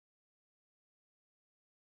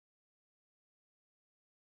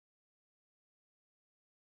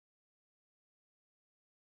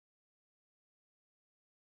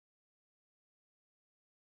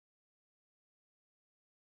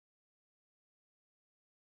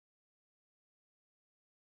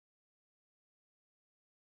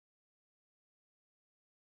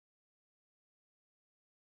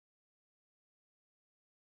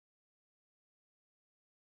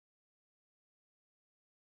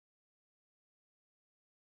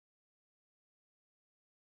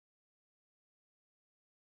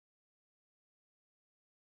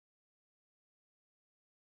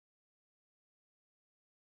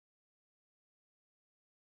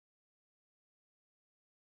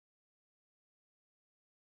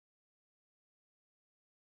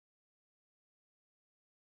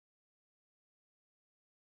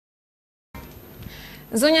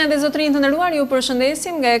Zonja dhe zotrinj të nderuar, ju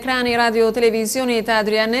përshëndesim nga ekrani radio televizionit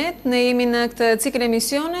Adrianet. Ne jemi në këtë cikël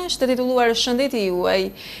emisione të titulluar Shendeti Juaj.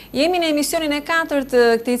 Jemi në emisionin e 4 të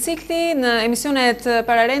këtij cikli. Në emisionet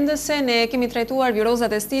pararendëse ne kemi trajtuar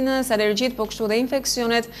virozat e stinës, alergjit, po kështu dhe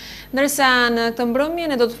infeksionet, ndërsa në këtë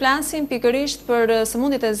mbrëmje ne do të flasim pikërisht për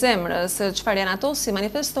sëmundjet e zemrës, çfarë janë ato, si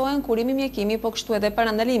manifestohen, kurimi, mjekimi, po kështu edhe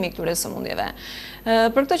parandalimi këtyre sëmundjeve.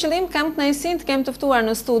 Për këtë qëllim kam kënaqësinë të kem të ftuar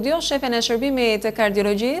në studio shefen e shërbimit të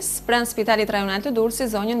kardiologjisë pranë Spitalit Rajonal të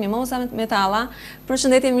Durrësit, zonjën MIMOZA METALLA.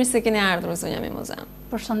 Përshëndetje, mirë se keni ardhur, zonja MIMOZA.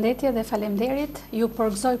 Përshëndetje dhe faleminderit. Ju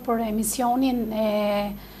përgëzoj për emisionin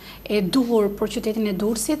e duhur për qytetin e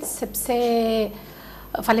Durrësit, sepse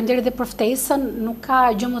faleminderit dhe për ftesën. Nuk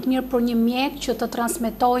ka gjë më të mirë për një mjek që të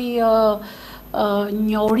transmetojë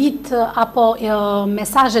njohurit apo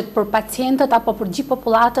mesazhet për pacientët apo për gjithë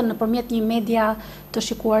popullatën nëpërmjet një media të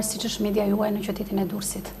shikuar siç është media juaj në qytetin e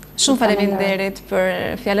Durrësit. Shumë faleminderit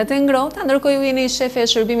për fjalët e ngrohta. Ndërkohë ju jeni shefe e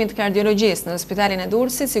shërbimit kardiologjisë në Spitalin e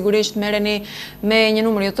Durrësit, sigurisht merreni me një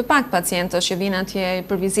numër jo të pak pacientësh që vinë atje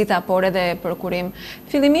për vizita, por edhe për kurim.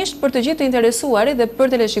 Fillimisht për të gjithë të interesuarit dhe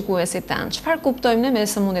për teleshikuesit tanë, çfarë kuptojmë ne me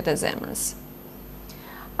sëmundjet e zemrës?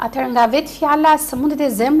 Atëherë nga vetë fjala sëmundjet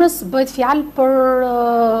e zemrës bëhet fjalë për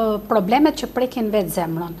problemet që prekin vetë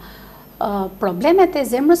zemrën. Problemet e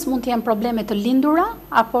zemrës mund të jenë probleme të lindura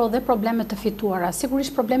apo dhe probleme të fituara.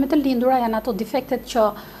 Sigurisht problemet të lindura janë ato defektet që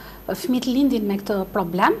fëmijët lindin me këtë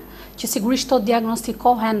problem, që sigurisht to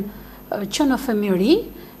diagnostikohen që në fëmijëri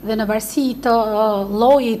dhe në varësi të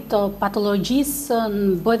llojit të patologjisë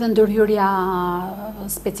bëhet ndërhyrja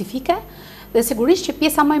specifike. Dhe sigurisht që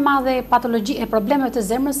pjesa më e madhe e problemeve të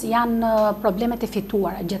zemrës janë problemet e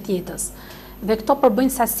fituara gjatë jetës. Dhe këto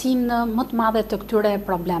përbëjnë sasinë më të madhe të këtyre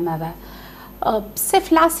problemeve. Pse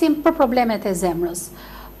flasim për problemet e zemrës?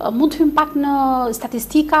 Mund të hym pak në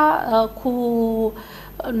statistika ku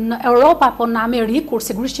në Europë apo në Amerikë, kur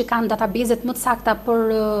sigurisht që kanë databazet më të sakta për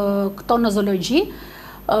këto në zoologji,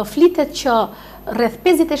 flitet që rreth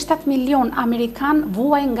 57 milion amerikan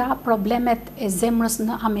vuajnë nga problemet e zemrës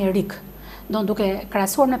në Amerikë. Duke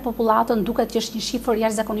krahasuar me popullatën, duket që është një shifër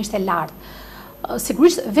jashtëzakonisht e lartë.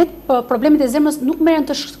 Sigurisht, vetë problemet e zemrës nuk merren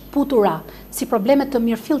të shkputura si problemet të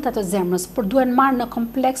mirëfillta të zemrës, por duhen marrë në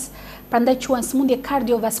kompleks, prandaj quhen sëmundje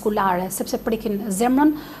kardiovaskulare, sepse prekin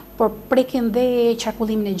zemrën, por prekin dhe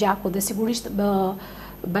qarkullimin e gjakut dhe sigurisht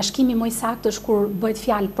bashkimi më i saktë është kur bëhet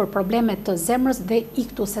fjalë për problemet të zemrës dhe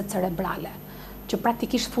iktuset cerebrale, që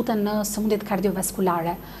praktikisht futen në sëmundjet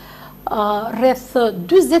kardiovaskulare. Rreth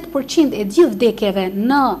 40% e gjithë vdekjeve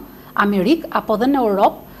në Amerikë apo dhe në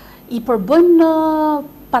Europë i përbëjnë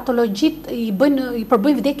patologjit, i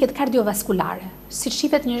përbëjnë vdekjet kardiovaskulare. Si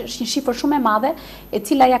shifet është një shifër shumë e madhe, e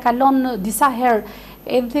cila ja kalon disa herë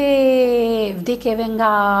edhe vdekjeve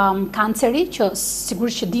nga kanceri, që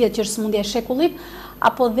sigurisht që dihet që është sëmundje e shekullit,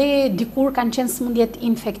 apo dhe dikur kanë qenë sëmundjet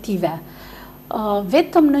infektive.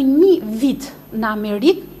 Vetëm në një vit në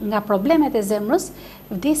Amerikë, nga problemet e zemrës,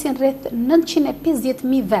 vdesin rreth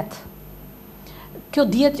 950.000 vet. Kjo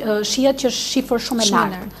shihet që është shifër shumë e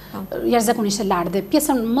lartë, jashtëzakonisht e lartë. Dhe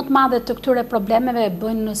pjesën më të madhe të këtyre problemeve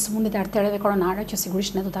bëjnë sëmundjet e arterëve koronare, që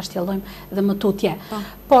sigurisht ne do ta shtjellojmë dhe më tutje.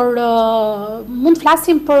 Por mund të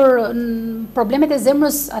flasim për problemet e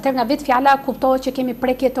zemrës, atëherë nga vetë fjala kuptohet që kemi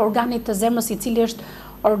prekje të organit të zemrës, i cili është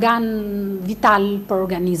organ vital për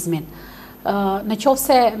organizmin. Në qoftë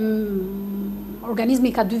se organizmi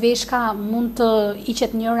ka dy veshka, mund të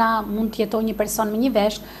hiqet njëra, mund të jetojë një person me një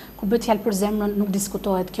veshk, kur bëhet fjalë për zemrën nuk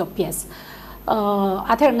diskutohet kjo pjesë.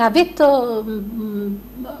 Atëherë nga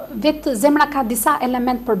vetë zemra ka disa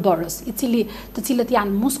element përbërës, të cilët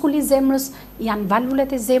janë muskuli i zemrës, janë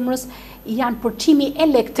valvulet e zemrës, janë përçimi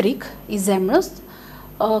elektrik i zemrës,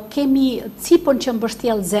 kemi cipën që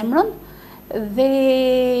mbështjell zemrën, dhe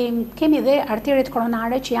kemi dhe arteret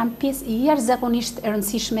koronare që janë pjesë jashtëzakonisht e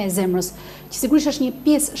rëndësishme e zemrës, që sigurisht është një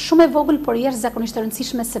pjesë shumë e vogël, por jashtëzakonisht e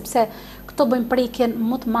rëndësishme sepse këto bëjnë prekjen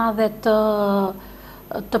më të madhe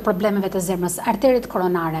të problemeve të zemrës. Arteret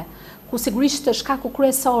koronare, ku sigurisht shkaku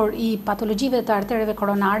kryesor i patologjive të artereve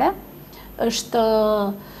koronare është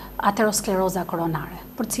ateroskleroza koronare,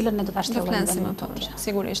 për cilën ne do ta shtjellojmë më tutje.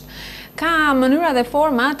 Sigurisht. Ka mënyra dhe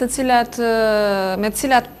forma me të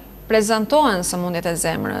cilat prezantohen sëmundjet e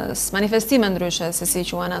zemrës, manifestime ndryshe, se si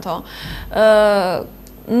quhen ato.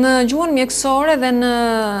 Në gjuhën mjekësore dhe në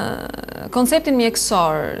konceptin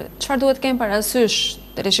mjekësor, çfarë duhet kemi parasysh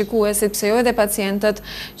teleshikuesit, pse jo edhe pacientët,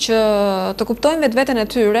 që të kuptojnë vetveten e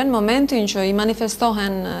tyre në momentin që i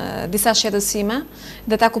manifestohen disa shqetësime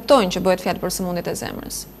dhe ta kuptojnë që bëhet fjalë për sëmundjet e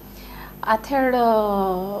zemrës? Atëherë,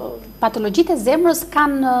 patologjitë e zemrës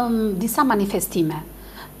kanë disa manifestime.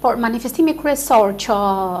 Por manifestimi kryesor që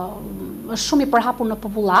është shumë i përhapur në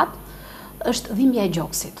popullat është dhimbja e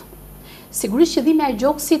gjoksit. Sigurisht që dhimbja e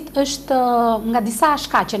gjoksit është nga disa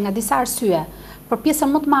shkaqe, nga disa arsye. Për pjesën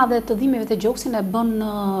më të madhe të dhimbjeve të gjoksit e bën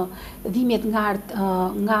dhimbjet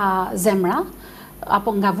nga zemra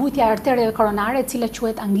apo nga vujtja e arterëve koronare, e cila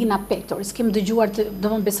quhet angina pectoris. Kemi dëgjuar,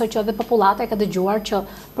 domethënë besoj që edhe popullata e ka dëgjuar që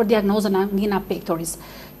për diagnozën angina pectoris.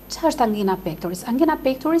 Çfarë është angina pectoris? Angina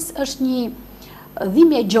pectoris është një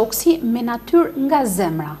dhimbje e gjoksi me natyrë nga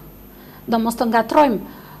zemra. Do mos të ngatrojmë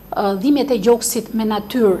dhimbjet e gjoksit me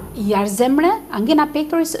natyrë jashtëzemre. Angina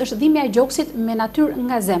pectoris është dhimbja e gjoksit me natyrë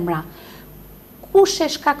nga zemra. Kush e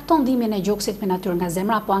shkakton dhimbjen e gjoksit me natyrë nga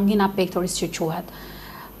zemra apo angina pectoris që quhet?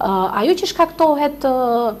 Ajo që shkaktohet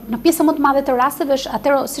në pjesën më të madhe të rasteve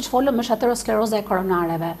është siç folëm, është ateroskleroza e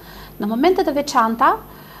koronareve. Në momentet e veçanta,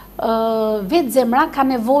 vetë zemra ka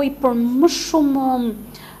nevojë për më shumë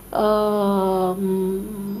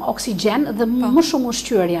oksigjen dhe më shumë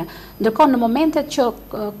ushqyerje. Ndërkohë në momentet që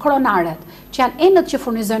koronaret, që janë enët që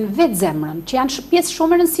furnizojnë vetë zemrën, që janë pjesë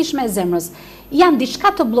shumë e rëndësishme e zemrës, janë diçka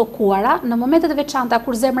të bllokuara në momentet e veçanta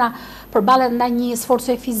kur zemra përballet ndaj një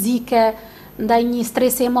sforcoje fizike, ndaj një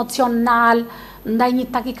stresi emocional, ndaj një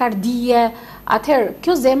takikardie, atëherë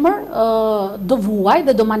kjo zemër do vuaj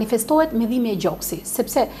dhe do manifestohet me dhimbje e gjoksi,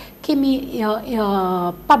 sepse kemi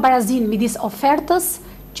pabarazinë midis ofertës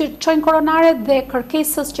që çojnë koronare dhe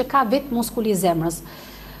kërkesës që ka vetë muskuli i zemrës.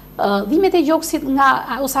 Dhimbjet e gjoksit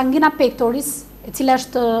ose angina pectoris, e cila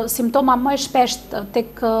është simptoma më e shpeshtë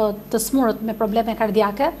tek të smurët me probleme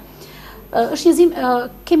kardiake,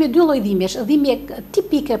 kemi dy lloj dhimbjesh, dhimbje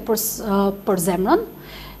tipike për zemrën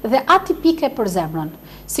dhe atipike për zemrën.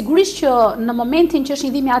 Sigurisht që në momentin që është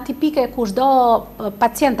një dhimbje atipike, kushdo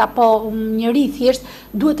pacient apo njeri thjesht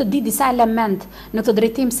duhet të di disa element në këtë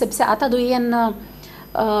drejtim, sepse ata do jenë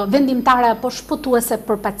vendimtare apo shpëtuese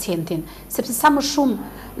për pacientin, sepse sa më shumë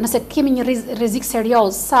nëse kemi një rrezik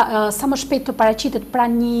serioz, sa më shpejt të paraqitet pra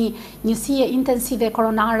një njësie intensive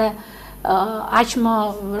koronare, aq më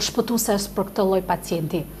shpëtuese për këtë lloj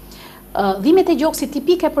pacienti. Dhimbjet e gjoksit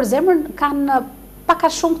tipike për zemrën kanë pak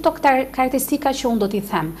a shumë këto karakteristika që unë do t'i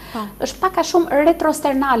them. Është pak a shumë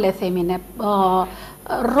retrosternale, themi ne,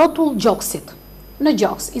 rrotull gjoksit. Në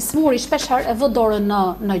gjoks, i smuri shpeshherë e vë dorën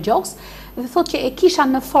në gjoks dhe thotë që e kisha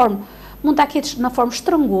në formë, mund ta kesh në formë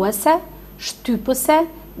shtrënguese, shtypëse,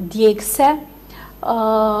 djegëse,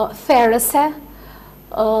 therrëse.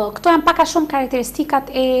 Këto janë pak a shumë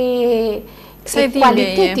karakteristikat e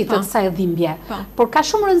kualitetit të kësaj dhimbje. Por ka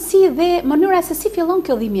shumë rëndësi dhe mënyra se si fillon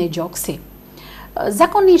kjo dhimbje e gjoksi.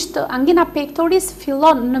 Zakonisht angina pectoris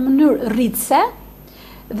fillon në mënyrë rritëse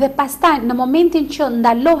dhe pastaj në momentin që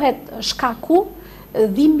ndalohet shkaku,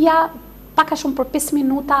 dhimbja pak a shumë për 5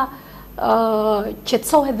 minuta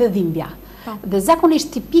qetësohet dhe dhimbja. Dhe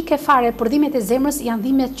zakonisht tipike fare për dhimbjet e zemrës janë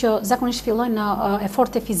dhimbjet që zakonisht fillojnë në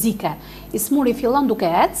eforte fizike. I smuri fillon duke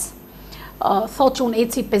ecë, thotë që unë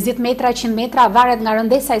eci 50 metra, 100 metra, varet nga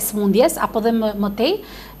rëndesa e smundjes, apo dhe më tej,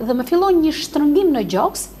 dhe më fillon një shtrëngim në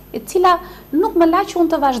gjoks, e cila nuk më la që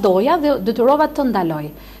unë të vazhdoja dhe detyrova të ndaloj.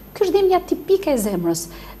 Kjo është dhimbja tipike e zemrës,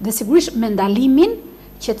 dhe sigurisht me ndalimin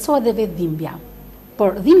qetësohet dhe vetë dhimbja.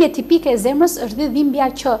 Por dhimbja tipike e zemrës është dhe dhimbja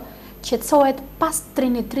që qetësohet pas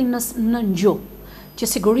trinitrinës në gjuhë, që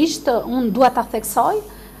sigurisht unë dua ta theksoj,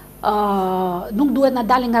 nuk duhet na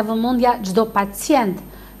dalë nga vëmendja çdo pacient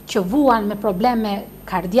që vuan me probleme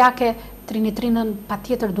kardiake, trinitrinën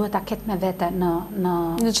patjetër duhet ta ketë me vete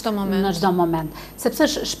në çdo moment. Sepse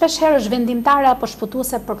shpesh herë është vendimtare apo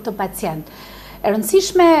shpëtuese për këtë pacient. E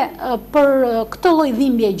rëndësishme për këtë lloj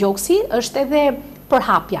dhimbje gjoksi është edhe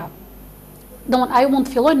përhapja. Domthonë ajo mund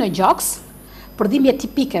të fillojë në gjoks, për dhimbje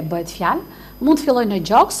tipike bëhet fjalë, mund të fillojë në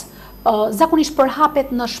gjoks, zakonisht përhapet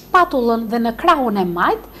në shpatullën dhe në krahun e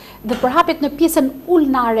majt dhe përhapet në pjesën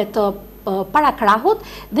ulnare të para krahut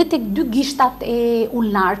dhe tek dy gishtat e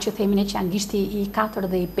ulnar që themi ne që janë gishti i 4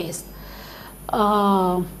 dhe i 5.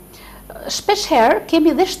 Shpesh herë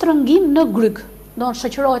kemi dhe shtrëngim në gryk, do të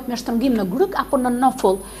shoqërohet me shtrëngim në gryk apo në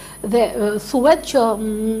nofull dhe thuhet që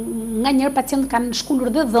nga njëherë pacientët kanë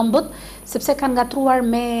shkulur dhe dhëmbët sepse kanë ngatruar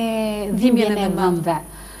me dhimbjen e dhëmbëve.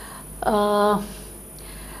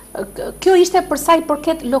 Kjo ishte për sa i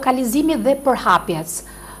përket lokalizimit dhe përhapjes.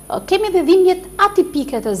 Kemi dhe dhimbjet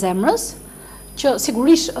atipike të zemrës, që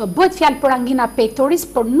sigurisht bëhet fjalë për angina pectoris,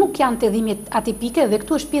 por nuk janë të dhimbjet atipike dhe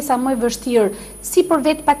këtu është pjesa më e vështirë si për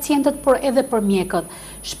vetë pacientët, por edhe për mjekët.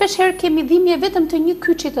 Shpesh herë kemi dhimbje vetëm të një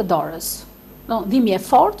kyçi të dorës. Dhimbje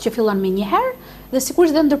fortë që fillon me një herë dhe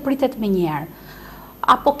sigurisht dhe ndërpritet me një herë.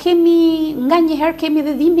 Apo nga një herë kemi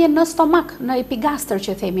dhe dhimbje në stomak, në epigastër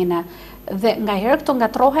që themi ne. Dhe nga herë këto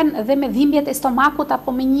ngatrohen dhe me dhimbjet e stomakut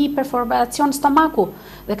apo me një perforacion stomaku.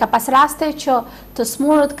 Dhe ka pas raste që të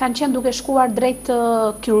smurët kanë qenë duke shkuar drejt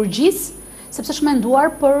kirurgjisë, sepse është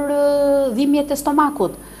menduar për dhimbjet e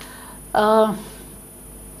stomakut.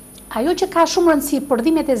 Ajo që ka shumë rëndësi për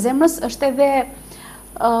dhimbjet e zemrës është edhe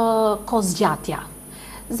kozgjatja.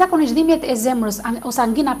 Zakonisht dhimbjet e zemrës ose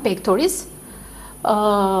angina pectoris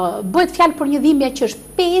bëhet fjalë për një dhimbje që është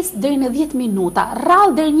 5 deri në 10 minuta,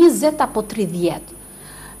 rrallë deri 20 apo 30.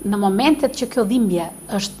 Në momentet që kjo dhimbje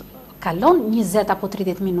kalon 20 apo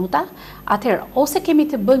 30 minuta, atëherë ose kemi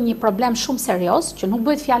të bëjmë një problem shumë serioz, që nuk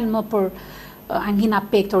bëhet fjalë më për angina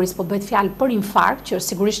pectoris, po bëhet fjalë për infarkt, që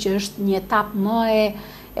sigurisht që është një etapë më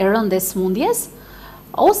e rëndë e smundjes,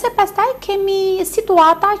 ose pastaj kemi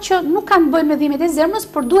situata që nuk kanë të bëjnë me dhimbjet e zemrës,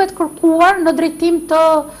 por duhet kërkuar në drejtim të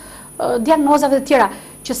diagnozave të tjera,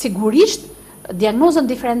 që sigurisht diagnozën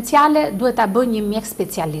diferenciale duhet ta bëjë një mjek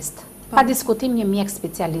specialist. Pa diskutim një mjek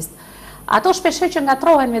specialist. Ato shpeshherë që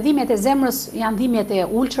ngatrohen me dhimbjet e zemrës janë dhimbjet e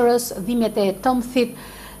ulçërës, dhimbjet e tëmthit,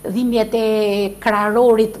 dhimbjet e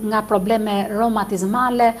kraharorit nga probleme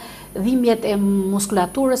reumatizmale, dhimbjet e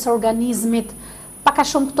muskulaturës së organizmit, paka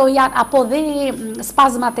shumë këto janë, apo dhe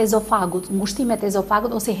spazmat e ezofagut, ngushtimet e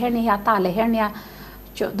ezofagut, ose hernia hiatale, hernia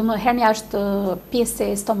është pjesë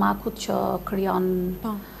e stomakut që krijon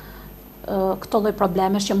këto lloj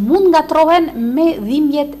problemesh që mund ngatrohen me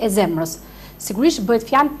dhimbjet e zemrës. Sigurisht bëhet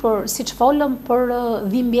fjalë për, siç folëm, për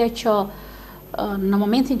dhimbje që në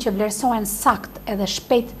momentin që vlerësohen sakt edhe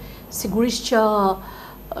shpejt, sigurisht që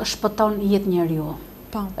shpëton jetë njeriu.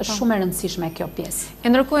 Është shumë e rëndësishme kjo pjesë. E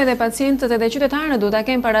ndërkohë edhe pacientët edhe qytetarët duhet ta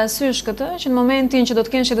kenë parasysh këtë, që në momentin që do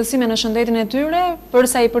të kenë shëndetësime në shëndetin e tyre,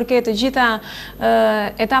 përsa i përket të gjitha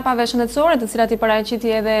etapave shëndetësore, të cilat i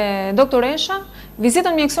paraqiti edhe doktoresha,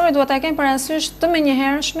 vizitën mjekësore duhet ta kenë parasysh të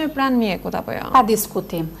menjëhershme pranë mjekut apo jo? Pa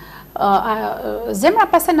diskutim.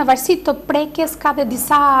 Zemra pastaj në varësi të prekjes ka dhe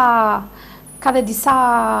disa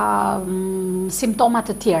simptoma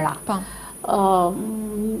të tjera.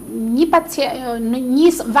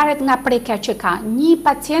 Varet nga prekja që ka. Një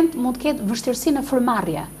pacient mund të ketë vështirësi në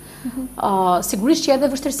frymëmarrje. Sigurisht që edhe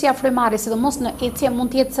vështirësia frymëmarrje, sidomos në ecje, mund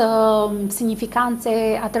të jetë signifikance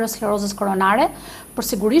aterosklerozës koronare, por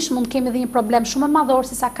sigurisht mund kemi edhe një problem shumë më madhor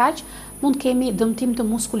se sa kaq, mund kemi dëmtim të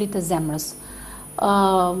muskulit të zemrës.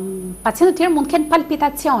 Pacientët tjerë mund kenë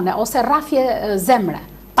palpitacione ose rrafje zemre.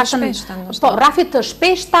 Rrafje të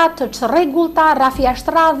shpeshta, të çrregullta, rrafje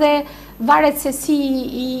jashtëradhe, varet se si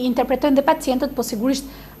i interpretojnë dhe pacientët, po sigurisht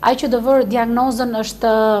ai që do vërë diagnozën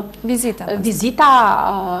është vizita,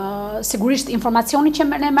 sigurisht informacioni që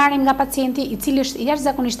ne marrim nga pacienti, i cili është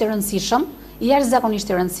jashtëzakonisht i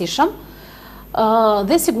rëndësishëm,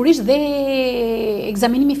 dhe sigurisht dhe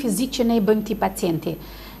ekzaminimi fizik që ne i bëjmë këtij pacienti.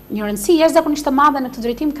 Një rëndësi jashtëzakonisht të madhe në këtë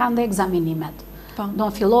drejtim kanë dhe ekzaminimet. Do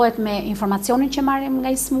të fillohet me informacionin që marrim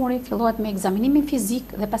nga i smuri, fillohet me ekzaminimin fizik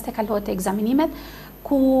dhe pastaj kalohet te ekzaminimet,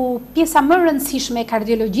 ku pjesa më e rëndësishme e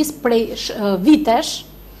kardiologjisë prej vitesh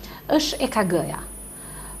është EKG-ja.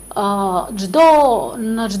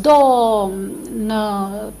 Në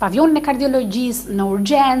pavionin e kardiologjisë, në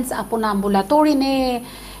urgjencë apo në ambulatorin e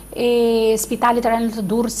Spitalit Rajonal të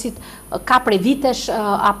Durrësit ka prej vitesh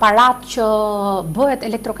aparat që bëhet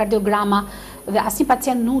elektrokardiograma, dhe asnjë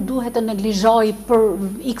pacient nuk duhet të neglizhojë për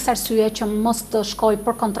x arsye që mos të shkojë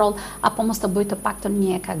për kontroll apo mos të bëjë të paktën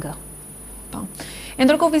një EKG. E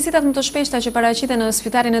ndërkohë vizitat më të shpeshta që paraqiten në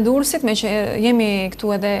Spitalin e Durrësit, me që jemi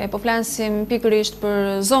këtu edhe po flasim pikërisht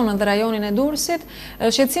për zonën dhe rajonin e Durrësit,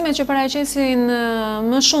 shqetësimet që paraqisin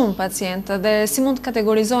më shumë pacientë dhe si mund të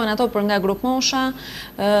kategorizohen ato për nga grup mosha,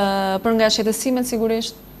 për nga shqetësimet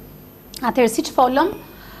sigurisht? Atëherë, siç folëm,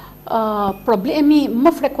 problemi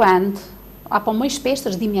më frekuent apo më i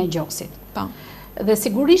shpeshtë është dhimbja e gjoksit. Dhe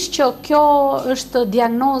sigurisht që kjo është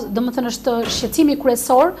diagnozë, domethënë është shqetësimi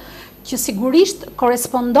kryesor që sigurisht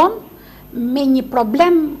korespondon me një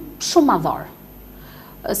problem shumë madhor.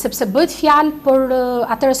 Sepse bëhet fjalë për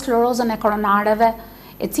aterosklerozën e koronareve,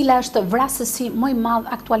 e cila është vrasësi më i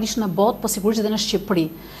madh aktualisht në botë, po sigurisht edhe në Shqipëri.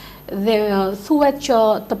 Dhe thuhet që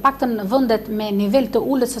të paktën vendet me nivel të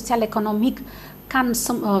ulët social-ekonomik kanë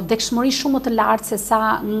vdekshmëri shumë më të lartë se sa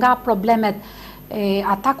nga problemet e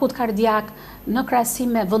atakut kardiak në krahasim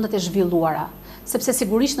me vendet e zhvilluara. Sepse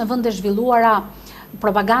sigurisht në vende e zhvilluara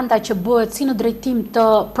propaganda që bëhet si në drejtim të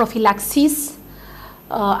profilaksisë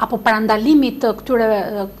apo parandalimit të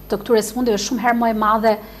këtyre sëmundjeve shumë herë më e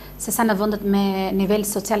madhe se sa në vendet me nivel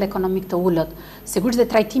social-ekonomik të ulët. Sigurisht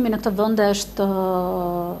dhe trajtimi në këtë vende është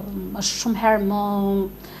shumë herë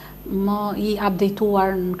më i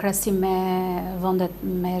updateuar në krahasim me vendet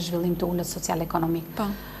me zhvillim të ulët social-ekonomik.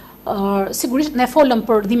 Sigurisht ne folëm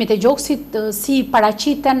për dhimbjet e gjoksit, si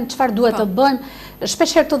paraqiten, çfarë duhet të bëjmë.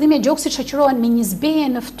 Shpeshherë këto dhimbje e gjoksit shoqërohen me një zbeje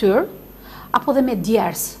në fytyrë apo dhe me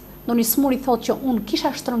djers. Do një smuri thotë që unë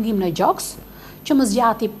kisha shtrëngim në gjoks, që më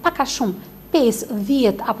zgjati pak a shumë 5,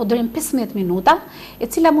 10 apo deri në 15 minuta, e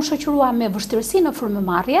cila mu shoqërua me vështirësi në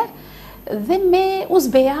frymëmarrje dhe me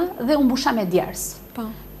uzbeja dhe u mbusha me djers.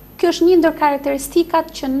 Kjo është një ndër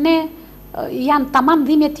karakteristikat që ne janë tamam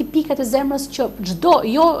dhimbje tipike të zemrës që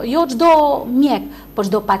jo çdo mjek, por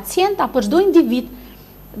çdo pacient apo çdo individ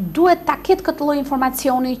duhet ta ketë këtë lloj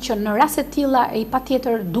informacioni që në raste të tilla e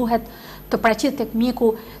patjetër duhet të paraqitet tek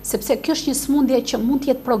mjeku, sepse kjo është një sëmundje që mund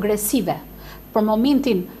të jetë progresive. Për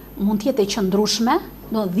momentin mund të jetë e qëndrueshme,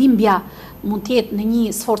 do dhimbja mund të jetë në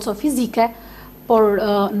një sforco fizike, por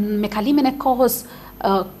me kalimin e kohës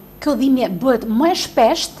kjo dhimbje bëhet më e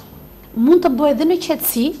shpesht, mund të bëhet edhe në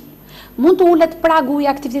qetësi, mund të ulet pragu i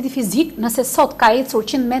aktiviteti fizik, nëse sot ka ecur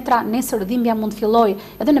 100 metra, nesër dhimbja mund të fillojë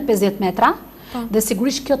edhe në 50 metra, dhe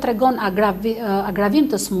sigurisht kjo tregon agravim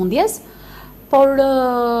të sëmundjes, por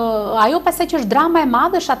ajo pastaj që është drama e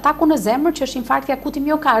madhe është ataku në zemër, që është infarkti akut i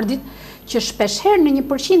miokardit, që shpeshherë në një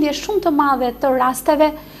përqindje shumë të madhe të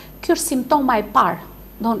rasteve, kjo është simptoma e parë.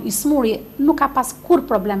 Don i smuri nuk ka pas kur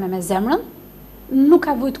probleme me zemrën, nuk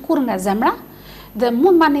ka vujt kur nga zemra, dhe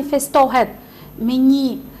mund manifestohet me një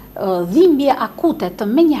dhimbje akute të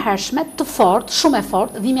menjëhershme, të fortë, shumë e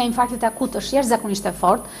fortë. Dhimbja e infarktit akut është jashtëzakonisht e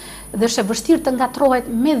fortë dhe është e vështirë të ngatrohet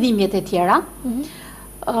me dhimbjet e tjera.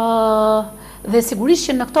 Dhe sigurisht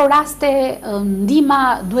që në këto raste ndihma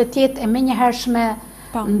duhet të jetë e menjëhershme,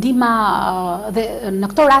 ndihma dhe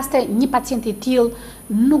në këto raste një pacient i tillë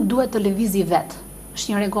nuk duhet të lëvizë vetë.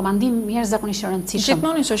 Është një rekomandim jashtëzakonisht i rëndësishëm.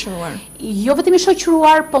 Gjithmonë i shoqëruar. Jo vetëm i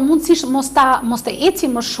shoqëruar, po mundësisht mos të eci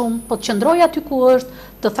më shumë, po të qëndrojë aty ku është,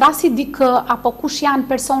 të thrasi dikë, apo kush janë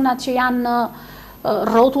personat që janë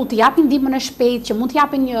rrotull të japin ndihmën e shpejtë, që mund të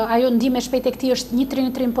japin ajo ndihmë e shpejtë e këtij është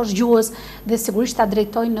 1 trim poshtë gjuhës, dhe sigurisht ta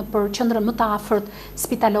drejtojnë për qendrën më të afërt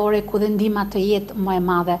spitalore ku dhe ndihma të jetë më e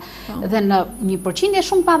madhe. Dhe në një përqindje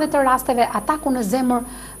shumë të madhe të rasteve, ataku në zemër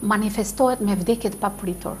manifestohet me vdekje të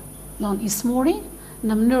papritur. I smuri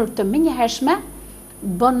në mënyrë të menjëhershme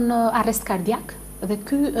bën arrest kardiak dhe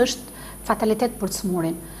ky është fatalitet për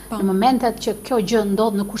smurin. Në momentet që kjo gjë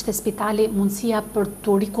ndodh në kushte spitali, mundësia për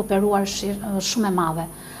të rikuperuar shumë e madhe.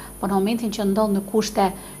 Po në momentin që ndodh në kushte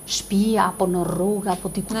shtëpi apo në rrugë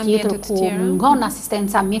apo diku tjetër ku mungon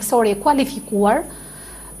asistenca mjekësore e kualifikuar,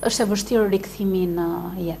 është e vështirë rikthimi në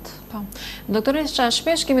jetë. Doktoresha,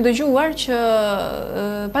 shpesh kemi dëgjuar që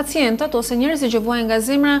pacientët ose njerëzit që vuajnë nga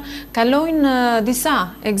zemra kalojnë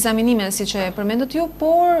disa ekzaminime, siç e përmendët ju,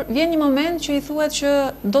 por vjen një moment që i thuhet që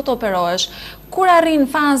do të operohesh. Kur arrin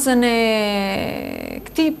fazën e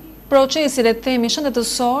këtij procesi, le të themi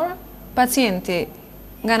shëndetësor, pacienti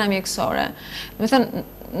nga ana mjekësore, do të thënë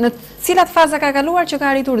në cilat faza ka kaluar që ka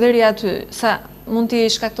arritur deri aty, sa mund t'i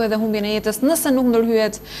shkaktojë edhe humbjen e jetës nëse nuk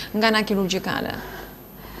ndërhyet nga ana kirurgjikale?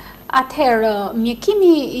 Atëherë,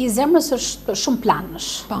 mjekimi i zemrës është shumë planësh.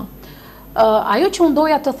 Ajo që unë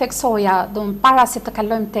doja të theksoja, para se të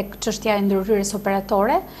kalojmë tek çështja e ndërhyrjes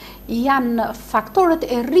operatore, janë faktorët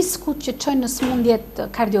e riskut që çojnë në sëmundjet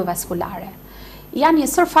kardiovaskulare. Janë një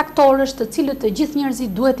sër faktorësh të cilët të gjithë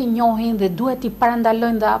njerëzit duhet i njohin dhe duhet i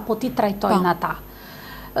parandalojnë dhe apo ti trajtojnë ata.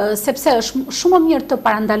 Sepse është shumë më mirë të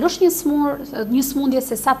parandalosh një sëmundje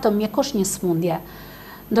se sa të mjekosh një sëmundje.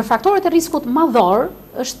 Ndër faktorët e riskut madhor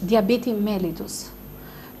është diabeti mellitus,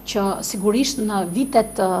 që sigurisht në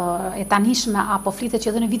vitet e tanishme apo flitet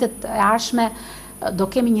që edhe në vitet e ardhshme do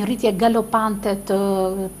kemi një rritje galopante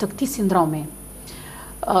të këtij sindromi.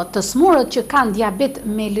 Të smurët që kanë diabet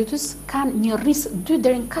mellitus kanë një risk 2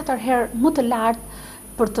 deri në 4 herë më të lartë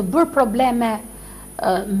për të bërë probleme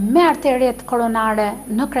me arteriet koronare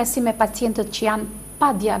në krahasim me pacientët që janë pa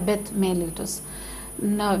diabet mellitus.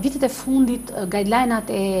 Në vitet e fundit, guideline-at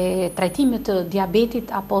e trajtimit të diabetit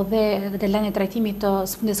apo dhe guideline-at e trajtimit të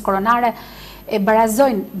sëmundjes koronare e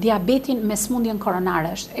barazojnë diabetin me sëmundjen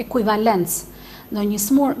koronare. Është ekuivalencë. Në një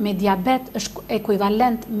smur me diabet është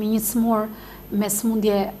ekuivalent me një smur me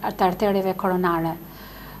sëmundje të artereve koronare.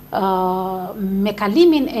 Me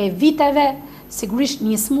kalimin e viteve, sigurisht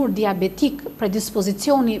një smur diabetik,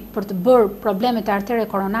 predispozicioni për të bërë probleme të artereve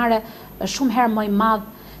koronare është shumë herë më i madh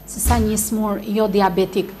se sa një smur jo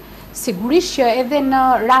diabetik. Sigurisht që edhe në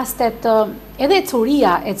rastet, edhe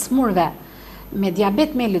ecuria e smurve me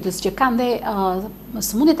diabet mellitus që kanë dhe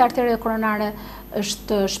sëmundje të artereve koronare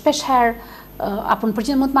është shpesh herë apo në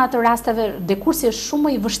përgjithësi më të madhe të rasteve dekursi është shumë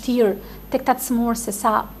më i vështirë tek ta smur se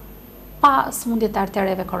sa pa sëmundje të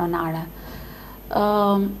artereve koronare.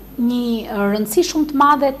 një rëndësi shumë të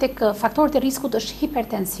madhe tek faktorët e riskut është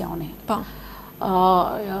hipertensioni. Po.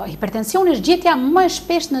 Hipertensioni është gjetja më e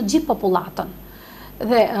shpesh në gjithë popullatën.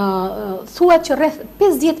 Dhe thuhet që rreth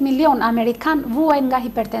 50 milion amerikan vuajnë nga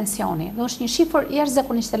hipertensioni. Dhe është një shifër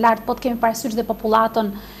jashtëzakonisht e lartë, po të kemi parasysh dhe popullatën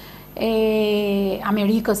e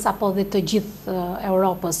Amerikës apo dhe të gjithë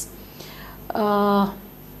Europës.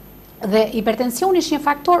 Dhe hipertensioni është një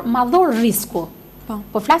faktor madhor risku.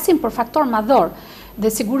 Po flasim për faktor madhor. Dhe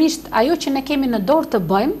sigurisht ajo që ne kemi në dorë të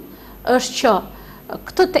bëjmë është që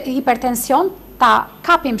këtë hipertension ta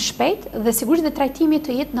kapim shpejt dhe sigurisht dhe trajtimi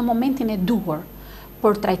të jetë në momentin e duhur.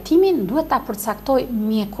 Por trajtimin duhet ta përcaktoj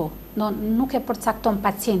mjeku, nuk e përcakton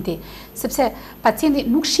pacienti, sepse pacienti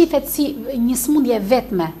nuk shifet si një smundje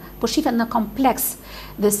vetme, por shifet në kompleks.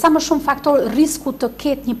 Dhe sa më shumë faktor risku të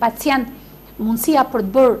ketë një pacient, mundësia për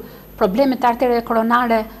të bërë problemet të arterëve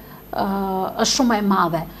koronare është shumë e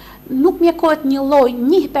madhe. Nuk mjekohet një lloj,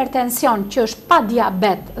 një hipertension që është pa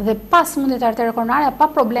diabet dhe pa smundje të arterëve koronare, pa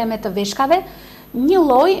probleme të veshkave, një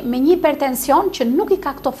lloj me një hipertension që nuk i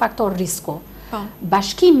ka këto faktor risku.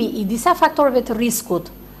 Bashkimi i disa faktorëve të riskut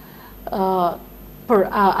për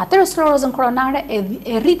aterosklerozën koronare e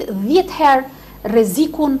rrit 10 herë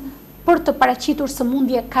rrezikun për të paraqitur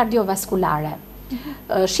sëmundje kardiovaskulare.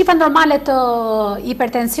 Shifra normale të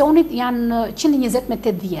hipertensionit janë 120 me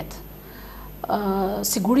 80.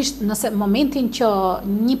 Sigurisht nëse momentin që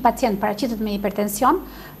një pacient paraqitet me hipertension,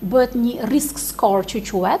 bëhet një risk score që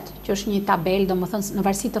quhet, që është një tabel, domethënë në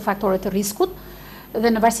varësi të faktorëve të riskut. Dhe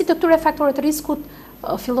në varësi të këtyre faktorëve të riskut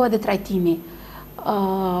fillohet dhe trajtimi.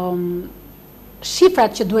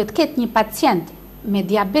 Shifrat që duhet ketë një pacient me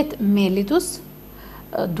diabet mellitus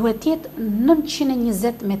duhet jetë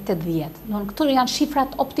 920 me 80. Këto janë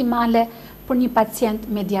shifrat optimale për një pacient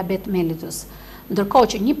me diabet mellitus.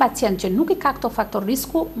 Ndërkohë që një pacient që nuk i ka këto faktor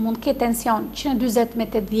risku mund ketë tension 140 me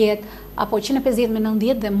 80 apo 150 me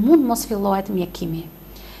 90 dhe mund mos fillohet mjekimi.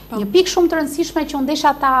 Një pikë shumë të rëndësishme që unë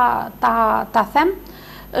desha ta them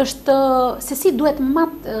është se si duhet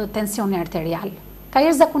mat tensioni arterial. Ka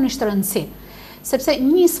jashtëzakonisht rëndësi, sepse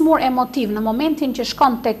një smur emotiv në momentin që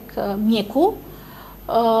shkon tek mjeku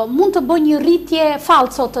mund të bëjë një rritje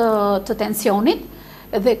falso të tensionit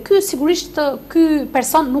dhe sigurisht ky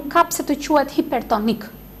person nuk ka pse të quhet hipertonik.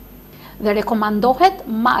 Dhe rekomandohet,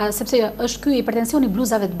 sepse është ky hipertensioni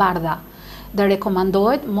bluzave të bardha, dhe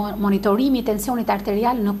rekomandohet monitorimi i tensionit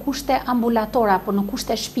arterial në kushte ambulatore apo në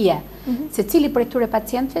kushte shtëpie. Secili prej këtyre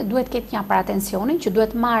pacientëve duhet ketë një aparat tensioni që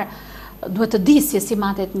duhet të di si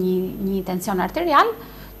matet një tension arterial,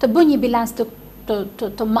 të bëjë një bilans të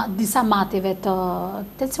disa mative të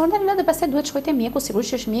tensionit dhe pastaj duhet shkojë te mjeku,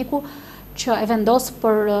 sigurisht që është mjeku që e vendos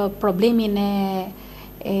për problemin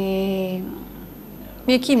e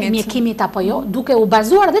mjekimit apo jo, duke u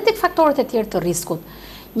bazuar edhe tek faktorët e tjerë të riskut.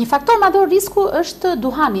 Një faktor madhor risku është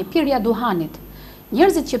duhani, pirja duhanit.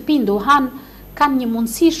 Njerëzit që pinë duhan kanë një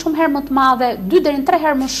mundësi shumë herë më të madhe, 2 deri në 3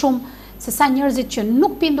 herë më shumë se sa njerëzit që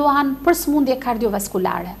nuk pinë duhan për sëmundje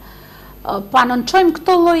kardiovaskulare. Po anoncojmë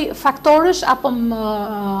këto lloj faktorësh apo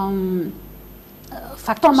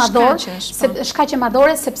faktor madhor, shkaqe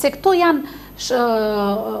madhore, sepse këto janë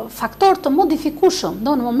faktor të modifikueshëm.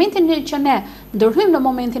 Do në momentin që ne ndërhyjmë në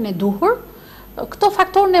momentin e duhur, këto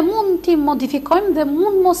faktor ne mund t'i modifikojmë dhe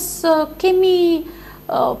mund mos kemi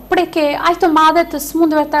preke aq të madhe të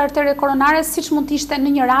smundjeve të arterëve koronare, siç mund të ishte në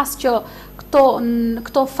një rast që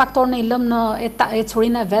këto faktor ne i lëmë në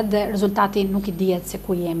ecurinë e vet dhe rezultati nuk i dihet se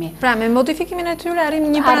ku jemi. Pra me modifikimin e tyre arrim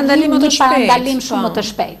një parandalim më të shpejtë. Parandalim shumë më të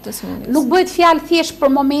shpejtë. Nuk bëhet fjalë thjesht për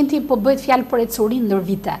momentin, po bëhet fjalë për ecurinë ndër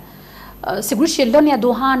vite. Sigurisht që lënia e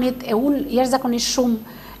duhanit e ul jashtëzakonisht shumë,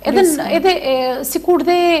 edhe sikur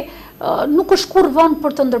dhe nuk është kur vonë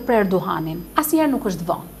për të ndërprerë duhanin. Asnjëherë nuk është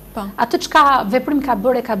vonë. Atë çka veprim ka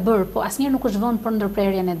bërë, po asnjëherë nuk është vonë për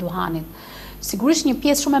ndërprerjen e duhanit. Sigurisht një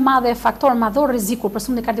pjesë shumë e madhe faktor madhor rreziku për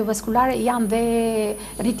sëmundje kardiovaskulare janë dhe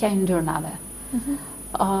rritja e yndyrnave.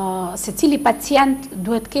 Secili pacient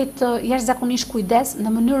duhet ketë jashtëzakonisht kujdes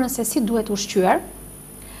në mënyrën se si duhet ushqyer,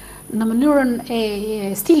 në mënyrën e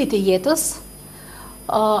stilit e jetës,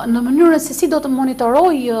 në mënyrën se si do të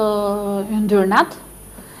monitoroj yndyrnat,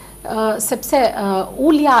 sepse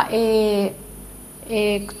ulja e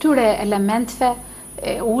këtyre elementëve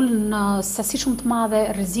ul në sasi shumë të madhe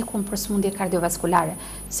rrezikun për sëmundje kardiovaskulare.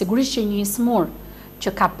 Sigurisht që një smur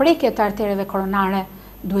që ka prekje të arterëve koronare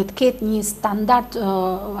duhet ketë një standard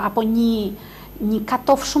apo një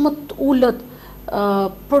katof shumë të ulët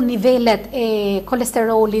për nivelet e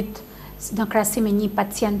kolesterolit në krahasim me një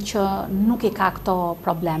pacient që nuk i ka këto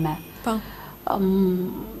probleme.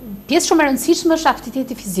 Pjesë shumë e rëndësishme është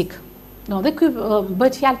aktiviteti fizik. Dhe ky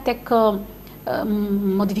bëhet fjalë tek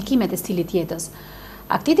modifikimet e stilit jetës.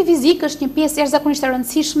 Aktiviteti fizik është një pjesë jashtëzakonisht e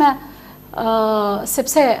rëndësishme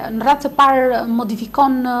sepse në radhë të parë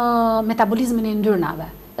modifikon metabolizmin e yndyrnave,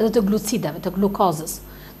 edhe të glucidave, të glukozës,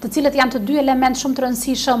 të cilët janë të dy element shumë të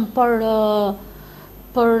rëndësishëm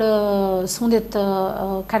për sëmundjet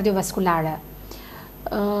kardiovaskulare.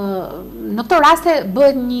 Në këto raste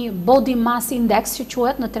bëhet një body mass index që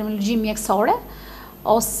quhet në terminologji mjekësore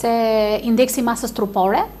ose indeksi masës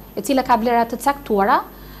trupore, e cila ka vlera të caktuara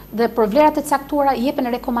dhe për vlerat e caktuara jepen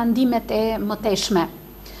rekomandimet e mëtejshme.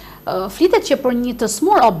 Flitet që për një të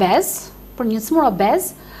smur obez, rënja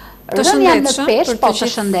në peshë, po të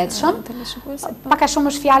shëndetshëm, pak a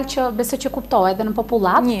shumë është fjalë që besoj që kuptohet edhe në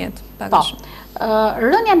popullat.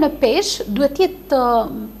 Rënja në peshë duhet jetë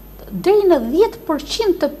deri në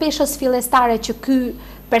 10% të peshës fillestare që ky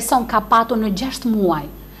person ka patur në 6 muaj.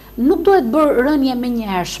 Nuk duhet bërë rënje me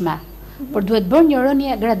njëhershme, por duhet bërë një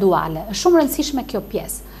rënje graduale. Është shumë rëndësishme kjo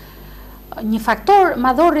pjesë. Një faktor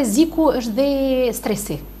madhor rreziku është dhe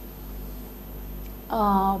stresi.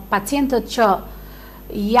 Pacientët që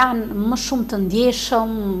janë më shumë të ndjeshëm,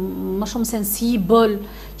 më shumë sensibël,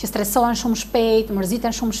 që stresohen shumë shpejt,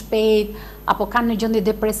 mërziten shumë shpejt, apo kanë në gjendje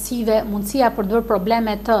depresive, mundësia për të bërë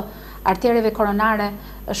probleme të arterjeve koronare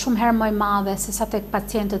është shumë herë më e madhe se sa tek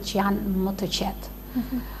pacientët që janë më të qetë.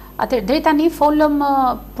 Atëherë deri tani folëm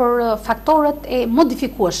për faktorët e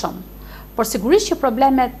modifikueshëm, por sigurisht që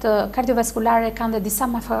problemet kardiovaskulare kanë dhe disa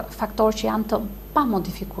faktorë që janë të pa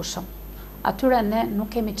modifikueshëm. Atyre ne nuk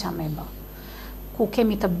kemi çfarë më bë. Ku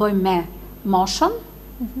kemi të bëjmë me moshën,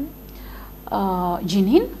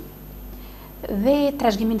 gjinin dhe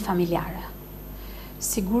trashëgimin familjare.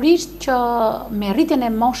 Sigurisht që me rritjen e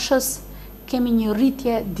moshës kemi një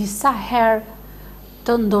rritje disa herë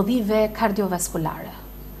të ndodhive kardiovaskulare.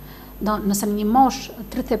 Nëse në një mosh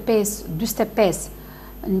 35-45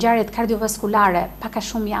 ngjarjet kardiovaskulare pak a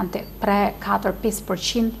shumë janë të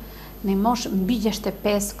 3-4-5%, në mosh mbi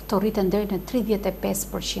 65 këto rriten deri në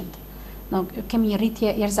 35%. Kemi një rritje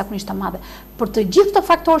jashtëzakonisht të madhe. Për të gjithë këto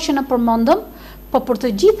faktorë që në përmendëm, po për të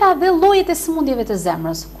gjitha dhe llojet e sëmundjeve të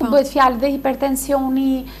zemrës, ku bëhet fjalë dhe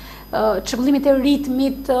hipertensioni, çrregullimit e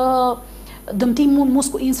ritmit, dëmtimi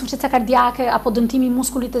insuficiencë kardiake apo dëmtimi i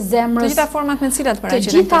muskulit të zemrës. Të gjitha format me të cilat paraqiten.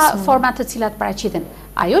 Të gjitha format të cilat paraqiten.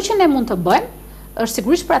 Ajo që ne mund të bëjmë është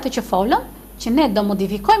sigurisht për atë që folëm, që ne do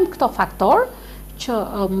modifikojmë këto faktorë që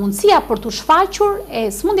mundësia për të shfaqur e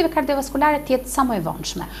sëmundjeve kardiovaskulare të jetë sa më e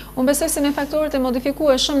vonshme. Unë besoj se me faktorët e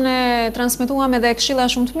modifikueshëm ne transmetuam edhe këshilla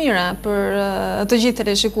shumë të mira për të gjithë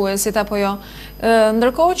teleshikuesit apo jo.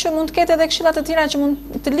 Ndërkohë që mund të ketë edhe këshilla të tjera që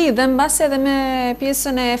mund të lidhen mbase edhe me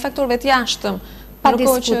pjesën e faktorëve të jashtëm. Pa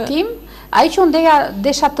diskutim, ai që unë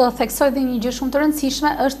desha të theksoj dhe një gjë shumë të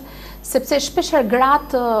rëndësishme është sepse shpeshherë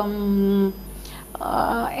gratë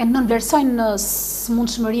e nënvlerësojnë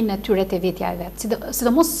sëmundshmërinë e tyre te vetja e vet,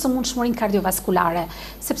 sidomos sëmundshmërinë kardiovaskulare,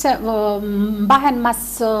 sepse mbahen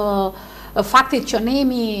mas faktit që ne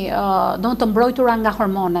jemi të mbrojtura nga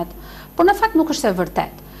hormonet, por në fakt nuk është e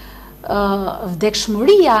vërtet.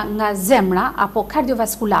 Vdekshmëria nga zemra apo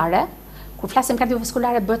kardiovaskulare, kur flasim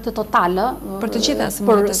kardiovaskulare bëhet të totale për të gjitha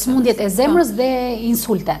sëmundjet e zemrës dhe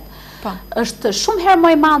insultet. Është shumë herë më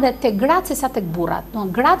e madhe tek gratë se sa tek burrat.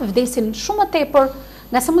 Gratë vdesin shumë më tepër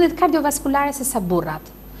nga sëmundjet kardiovaskulare se sa burrat.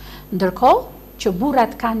 Ndërkohë që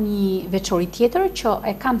burrat kanë një veçori tjetër që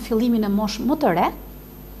e kanë fillimin në moshë më të re,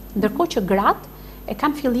 ndërkohë që gratë e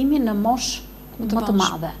kanë fillimin në moshë më të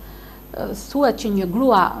madhe. Thuhet që një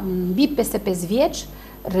grua mbi 55 vjeç,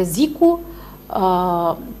 rreziku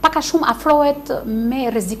pak a shumë afrohet me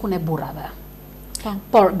rrezikun e burrave.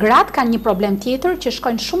 Por gratë kanë një problem tjetër që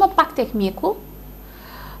shkojnë shumë më pak tek mjeku,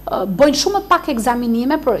 bëjnë shumë më pak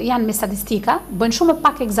ekzaminime, por janë me statistika, bëjnë shumë më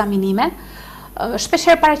pak ekzaminime,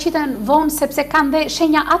 shpeshherë paraqiten vonë sepse kanë dhe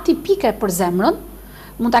shenja atipike për zemrën,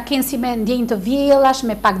 mund ta kenë si me ndjenjë të vjellash,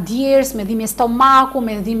 me pak djersë, me dhimbje stomaku,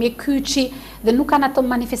 me dhimbje kyçi, dhe nuk kanë ato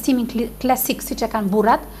manifestimin klasik siç e kanë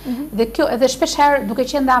burrat, dhe kjo edhe shpeshherë duke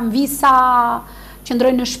qenë dhe anvisa,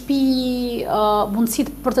 qëndrojnë në shtëpi,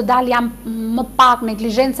 mundësitë për të dalë janë më pak,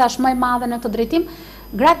 neglizhenca është më e madhe në këtë drejtim,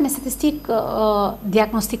 gratë me statistikë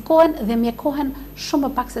diagnostikohen dhe mjekohen shumë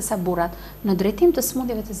më pak se sa burrat në drejtim të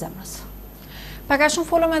sëmundjeve të zemrës. Pak a shumë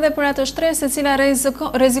folëm edhe për atë shtresë e cila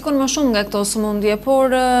rrezikon më shumë nga këto sëmundje,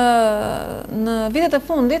 por në vitet e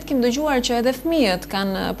fundit kemi dëgjuar që edhe fëmijët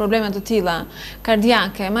kanë probleme të tilla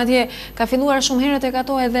kardiake, madje ka filluar shumë herët tek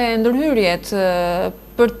ato edhe ndërhyrjet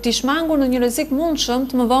për t'i shmangur në një rrezik mundshëm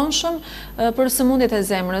të mëvonshëm për sëmundjet e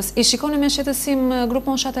zemrës. I shikoni me shqetësim grup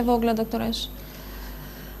moshat e vogla, doktoresh?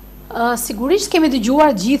 Sigurisht kemi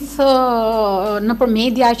dëgjuar gjithë nëpër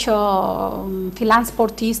media që filan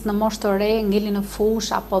sportist në moshë të re ngelin në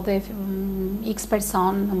fush apo dhe X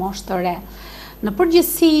person në moshë të re. Në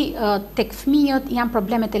përgjithësi tek fëmijët janë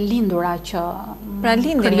problemet e lindura që pra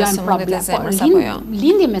lindje me sëmundjet e zemrës apo jo?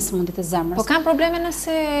 Lindje me sëmundjet e zemrës. Po kanë probleme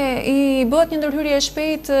nëse i bëhet një ndërhyrje e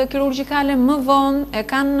shpejtë kirurgjikale më vonë, e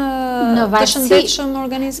kanë të shëndetshëm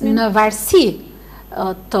organizmin? Në varësi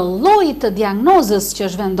të llojit të diagnozës që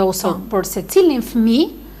është vendosur për secilin fëmijë,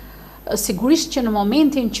 sigurisht që në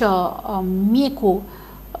momentin që mjeku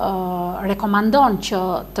rekomandon që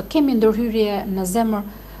të kemi ndërhyrje në zemër,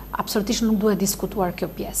 absolutisht nuk duhet diskutuar kjo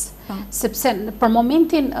pjesë. Sepse për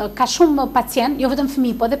momentin ka shumë pacient, jo vetëm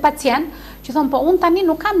fëmijë, po edhe pacient, që thonë, po unë tani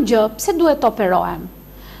nuk kam gjë, pse duhet të operohem?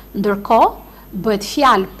 Ndërkohë, bëhet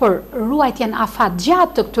fjalë për ruajtjen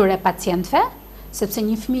afatgjatë të këtyre pacientëve, sepse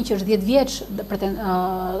një fëmijë që është 10 vjeç,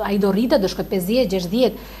 ai do rritet, do shkojë 50,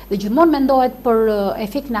 60, dhe gjithmonë mendohet për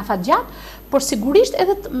efektin afatgjatë, por sigurisht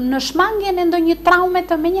edhe në shmangjen e ndonjë traume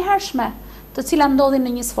të menjëhershme, të cilat ndodhin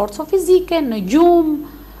në një sforco fizike, në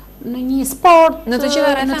gjumë, në një sport, në të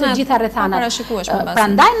gjitha rrethanat.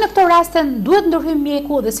 Prandaj në këto raste duhet ndërhyjë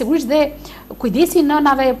mjeku dhe sigurisht dhe kujdesi i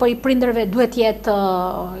nënave apo i prindërve duhet jetë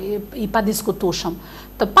i padiskutueshëm.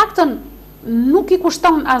 Të paktën nuk i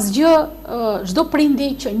kushton asgjë çdo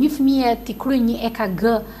prindi që një fëmijë t'i kryejë një EKG,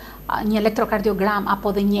 një elektrokardiogram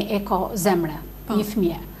apo dhe një eko zemre, një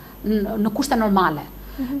fëmijë në kushte normale.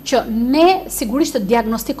 Që ne sigurisht të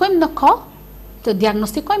diagnostikojmë në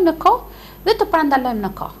kohë dhe të parandalojmë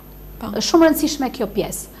në kohë. Është shumë rëndësishme kjo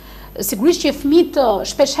pjesë. Sigurisht që fëmijët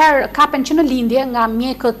shpeshherë kapen që në lindje nga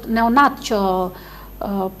mjekët neonat që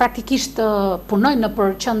praktikisht punojnë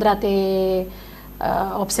nëpër qendrat e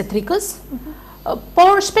obstetrikës,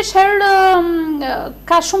 por shpeshherë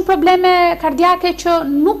ka shumë probleme kardiake që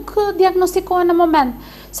nuk diagnostikohen në moment,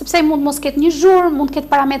 sepse mund mos ketë një zhurmë, mund ketë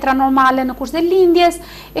parametra normale në kushte lindjes,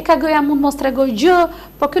 EKG-ja mund mos tregojë gjë,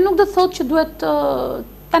 por kjo nuk do të thotë që duhet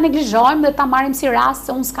ta neglizhojmë dhe ta marrim si rast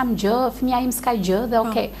se unë s'kam gjë, fëmia im s'ka gjë dhe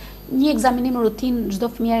okay, një ekzaminim rutin çdo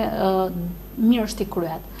fëmijë mirë është i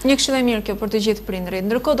kryet. Një këshill e mirë kjo për të gjithë prindërit.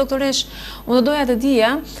 Ndërkohë, doktoresh, unë doja të dija,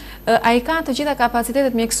 a i ka të gjitha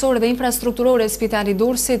kapacitetet mjekësore dhe infrastrukturore e Spitali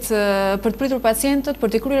Durrësit për të pritur pacientët,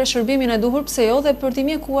 për të kryer shërbimin e duhur, pse jo, dhe për t'i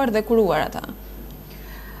mjekuar dhe kuruar ata?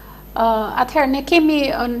 Atëherë, ne kemi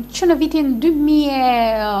që në vitin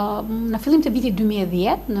 2000, në fillim të vitit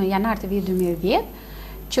 2010, në janar të vitit 2010,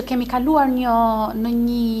 që kemi kaluar në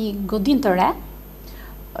një godin të re,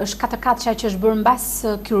 është katërkatësha që është bërë mbas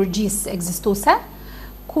kirurgjisë ekzistuese,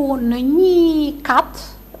 ku në një kat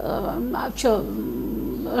që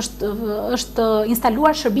është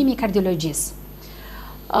instaluar shërbimi i kardiologjisë.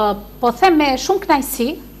 Po them me shumë kënaqësi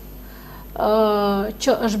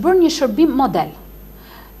që është bërë një shërbim model.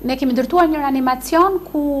 Ne kemi ndërtuar një reanimacion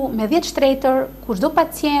ku me 10 shtretër, ku çdo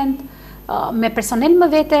pacient me personel më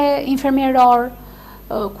vete infermieror,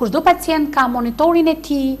 ku çdo pacient ka monitorin e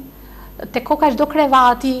tij, te koka çdo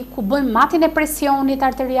krevati, ku bëjmë matjen e presionit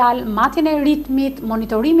arterial, matjen e ritmit,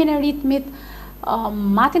 monitorimin e ritmit,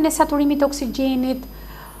 matjen e saturimit të oksigjenit,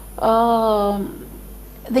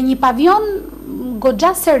 dhe një pavion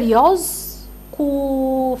goxha serioz ku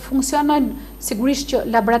funksionojnë sigurisht që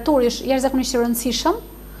laboratori është jashtëzakonisht i rëndësishëm,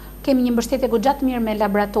 kemi një mbështetje goxha të mirë me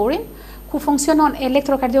laboratorin, ku funksionon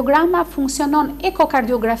elektrokardiograma, funksionon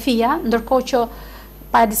ekokardiografia, ndërkohë që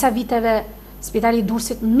para disa viteve Spitali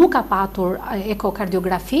Durrësit nuk ka patur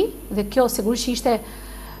ekokardiografi dhe kjo sigurisht ishte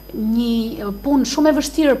një punë shumë e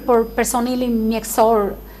vështirë për personelin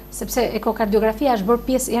mjekësor, sepse ekokardiografia është bërë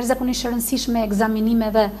pjesë jashtëzakonisht e rëndësishme e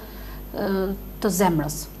ekzaminimeve të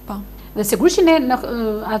zemrës. Dhe sigurisht ne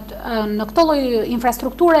në këtë lloj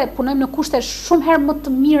infrastrukture punojmë në kushte shumë herë më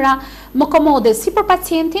të mira, më komode si për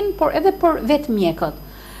pacientin, por edhe për vetë mjekët.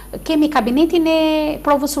 Kemi kabinetin e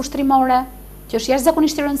provës ushtrimore, që është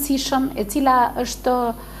jashtëzakonisht i rëndësishëm, e cila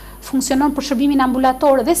funksionon për shërbimin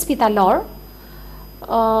ambulator dhe spitalor.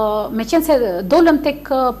 Meqense dolëm tek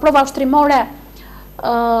prova ushtrimore,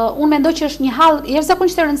 unë mendoj që është një hallë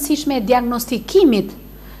jashtëzakonisht e rëndësishme e diagnostikimit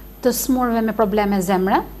të smurëve me probleme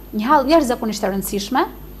zemre, një hallë jashtëzakonisht e rëndësishme.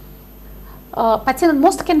 Pacientët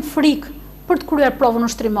mos të kenë frikë për të kryer provën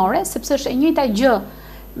ushtrimore, sepse është e njëjta gjë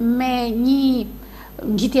me një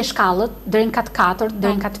ngjitje shkallët, deri në kat 4,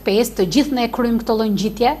 deri në kat 5, të gjithë ne e kryejmë këtë lloj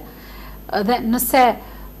ngjitje. Dhe nëse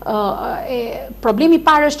problemi i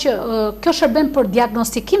parë është që kjo shërben për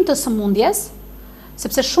diagnostikim të sëmundjes,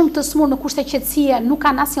 sepse shumë të smur në kushte qetësie nuk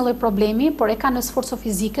kanë asnjë lloj problemi, por e kanë në sforco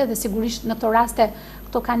fizike dhe sigurisht në këto raste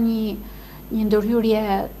këto kanë një ndërhyrje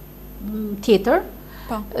tjetër.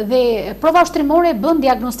 Dhe prova ushtrimore bën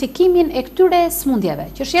diagnostikimin e këtyre smundjeve,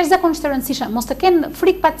 që është jashtëzakonisht e rëndësishme. Mos të kenë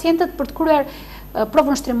frikë pacientët për të kryer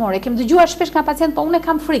provën ushtrimore. Kem dëgjuar shpesh nga pacientë, po unë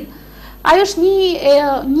kam frikë. Ajo është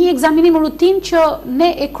një ekzaminim rutin që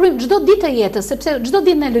ne e kryjmë çdo ditë të jetës, sepse çdo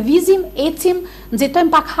ditë ne lëvizim, ecim,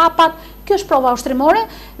 nxitojmë pak hapat. Kjo është prova ushtrimore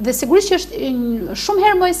dhe sigurisht që është shumë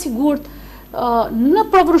herë më e sigurt në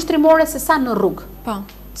provën ushtrimore se sa në rrugë. Po.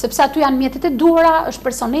 Sepse aty janë mjetet e duhura, është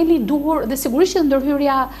personeli i duhur dhe sigurisht që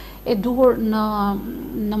ndërhyrja e duhur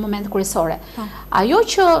në moment kryesore. Ajo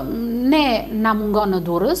që ne na mungon në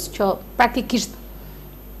Durrës, që praktikisht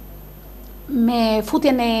me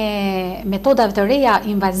futjen e metodave të reja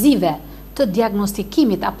invazive të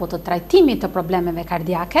diagnostikimit apo të trajtimit të problemeve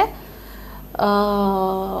kardiake,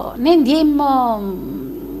 ne ndjejmë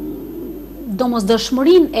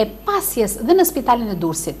domosdoshmërinë e pasjes dhe në spitalin e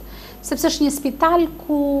Durrësit, sepse është një spital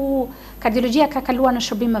ku kardiologjia ka kaluar në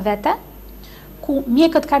shërbim vete, ku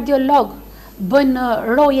mjekët kardiolog bëjnë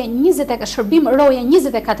shërbim roje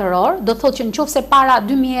 24 orë, do thotë që nëse para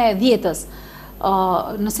 2010-s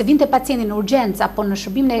nëse vinte pacienti në urgjencë apo në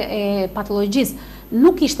shërbimin e patologjisë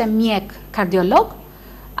nuk ishte mjek kardiolog,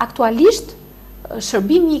 aktualisht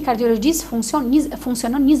shërbimi i kardiologjisë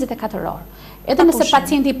funksionon 24 orë. Edhe nëse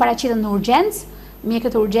pacienti paraqitet në urgjencë,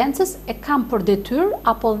 mjekët e urgjencës e kanë për detyrë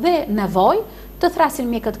apo dhe nevojë të thrasin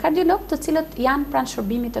mjekët kardiolog, të cilët janë pranë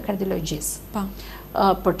shërbimit të kardiologjisë.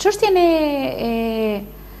 Për çështjen e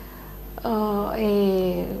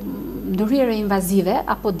ndërhyrjeve invazive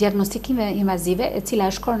apo diagnostikime invazive, e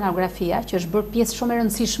cila është koronarografia, që është bërë pjesë shumë e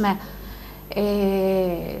rëndësishme e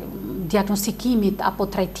diagnostikimit apo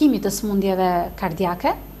trajtimit të smundjeve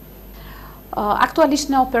kardiake.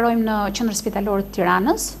 Aktualisht ne operojmë në qendrën spitalore të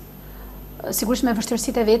Tiranës, sigurisht me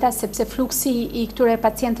vështirësitë e veta, sepse fluksi i këtyre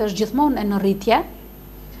pacientëve është gjithmonë në rritje,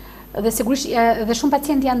 dhe sigurisht edhe shumë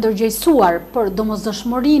pacientë janë ndërgjegjësuar për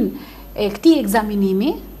domosdoshmërinë e këtij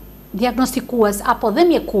ekzaminimi diagnostikues apo dhe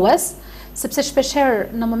mjekues, sepse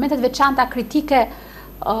shpeshherë në momentet veçanta kritike,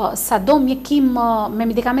 sado mjekim me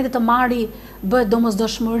medikamente të marri bëhet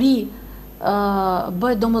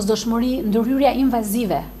domosdoshmëri ndërhyrja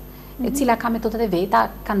invazive, e cila ka metodat e veta,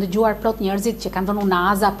 kanë dëgjuar plot njerëzit që kanë vënë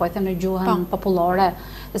unaza, po e them në gjuhën popullore,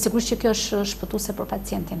 dhe sigurisht që kjo është shpëtuese për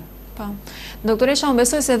pacientin. Doktoresha, unë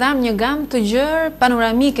besoj se dham një gamë të gjerë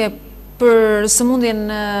panoramike për sëmundjen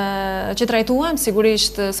që trajtuam,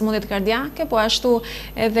 sigurisht sëmundjet kardiake, po ashtu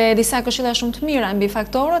edhe disa këshilla shumë të mira mbi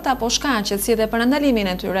faktorët apo shkaqet, si edhe për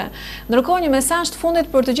ndalimin e tyre. Ndërkohë një mesazh të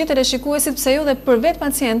fundit për të gjithë teleshikuesit, pse jo dhe për vetë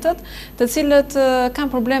pacientët, të cilët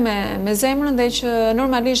kanë probleme me zemrën dhe që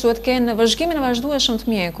normalisht duhet kenë vëzhgimin e vazhdueshëm të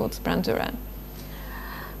mjekut pranë tyre.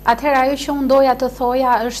 Atëherë ajo që unë doja të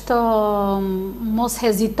thoja është mos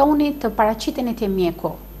hezitoni të paraqiteni te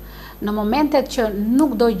mjeku. Në momentet që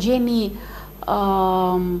nuk do gjeni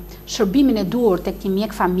shërbimin e duhur tek një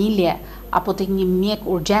mjek familje apo tek një mjek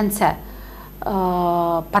urgjence,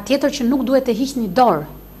 patjetër që nuk duhet të hiqni dorë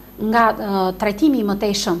nga trajtimi i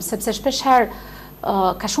mëtejshëm, sepse shpeshherë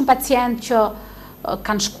ka shumë pacientë që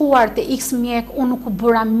kanë shkuar te X mjek, unë nuk u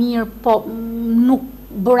bëra mirë, po nuk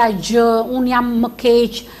bëra gjë, unë jam më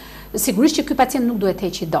keq. Sigurisht që ky pacient nuk duhet të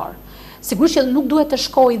heqë dorë. Sigurisht që nuk duhet të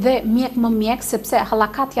shkoj dhe mjek më mjek, sepse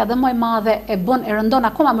hallakatja dhe më e madhe e rëndon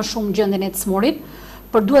akoma më shumë gjendjen e të smurit,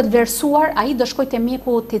 por duhet vlerësuar, ai do shkoj te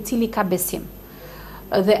mjeku te cili ka besim.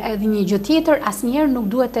 Dhe edhe një gjë tjetër, asnjëherë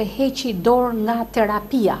nuk duhet të heqi dorë nga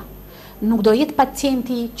terapia. Nuk do jetë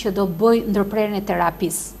pacienti që do bëj ndërprerjen e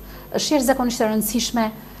terapisë. Është jashtëzakonisht e rëndësishme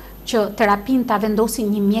që terapin ta vendosi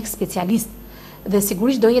një mjek specialist, dhe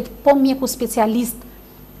sigurisht do jetë po mjeku specialist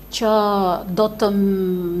që do të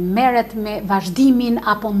merret me vazhdimin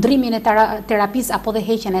apo ndrimin e terapisë apo dhe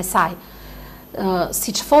heqjen e saj.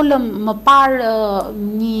 Siç folëm më parë,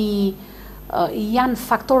 janë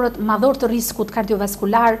faktorët madhor të riskut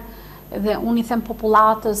kardiovaskular dhe unë i them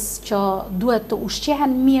popullatës që duhet të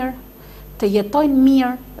ushqehen mirë, të jetojnë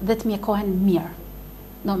mirë dhe të mjekohen mirë.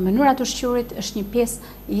 Mënyra e ushqyerit është një pjesë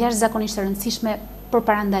jashtëzakonisht e rëndësishme për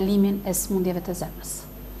parandalimin e smundjeve të zemrës.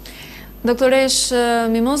 Doktoresh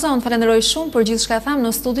Mimoza, unë falenderoj shumë për gjithë shka thamë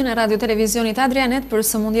në studion e Radio Televizionit Adrianet për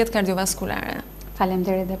sëmundjet kardiovaskulare.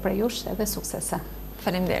 Faleminderit dhe për jush edhe suksese.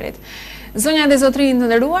 Faleminderit. Zonja dhe zotrinj të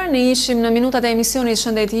nderuar, ne ishim në minutat e emisionit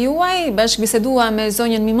Shendeti Juaj, bashkëbisedua me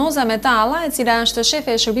zonjën Mimoza Metalla, e cila është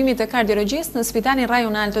shefe e shërbimit të kardiologjisë në Spitalin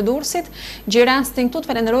Rajonal të Durrësit. Gjej rastin këtu të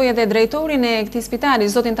falenderoj edhe drejtorin e këtij spitali,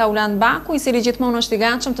 zotin Tauland Baku, i cili gjithmonë është i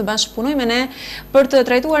gatshëm të bashkëpunojë me ne për të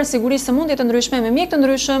trajtuar sigurisht sëmundje të ndryshme me mjek të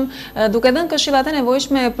ndryshëm, duke dhënë këshillat e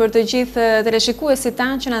nevojshme për të gjithë teleshikuesit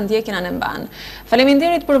tanë që na ndjekin anë mban.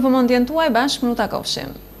 Faleminderit për vëmendjen tuaj, bashkë në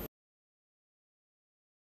takofshim.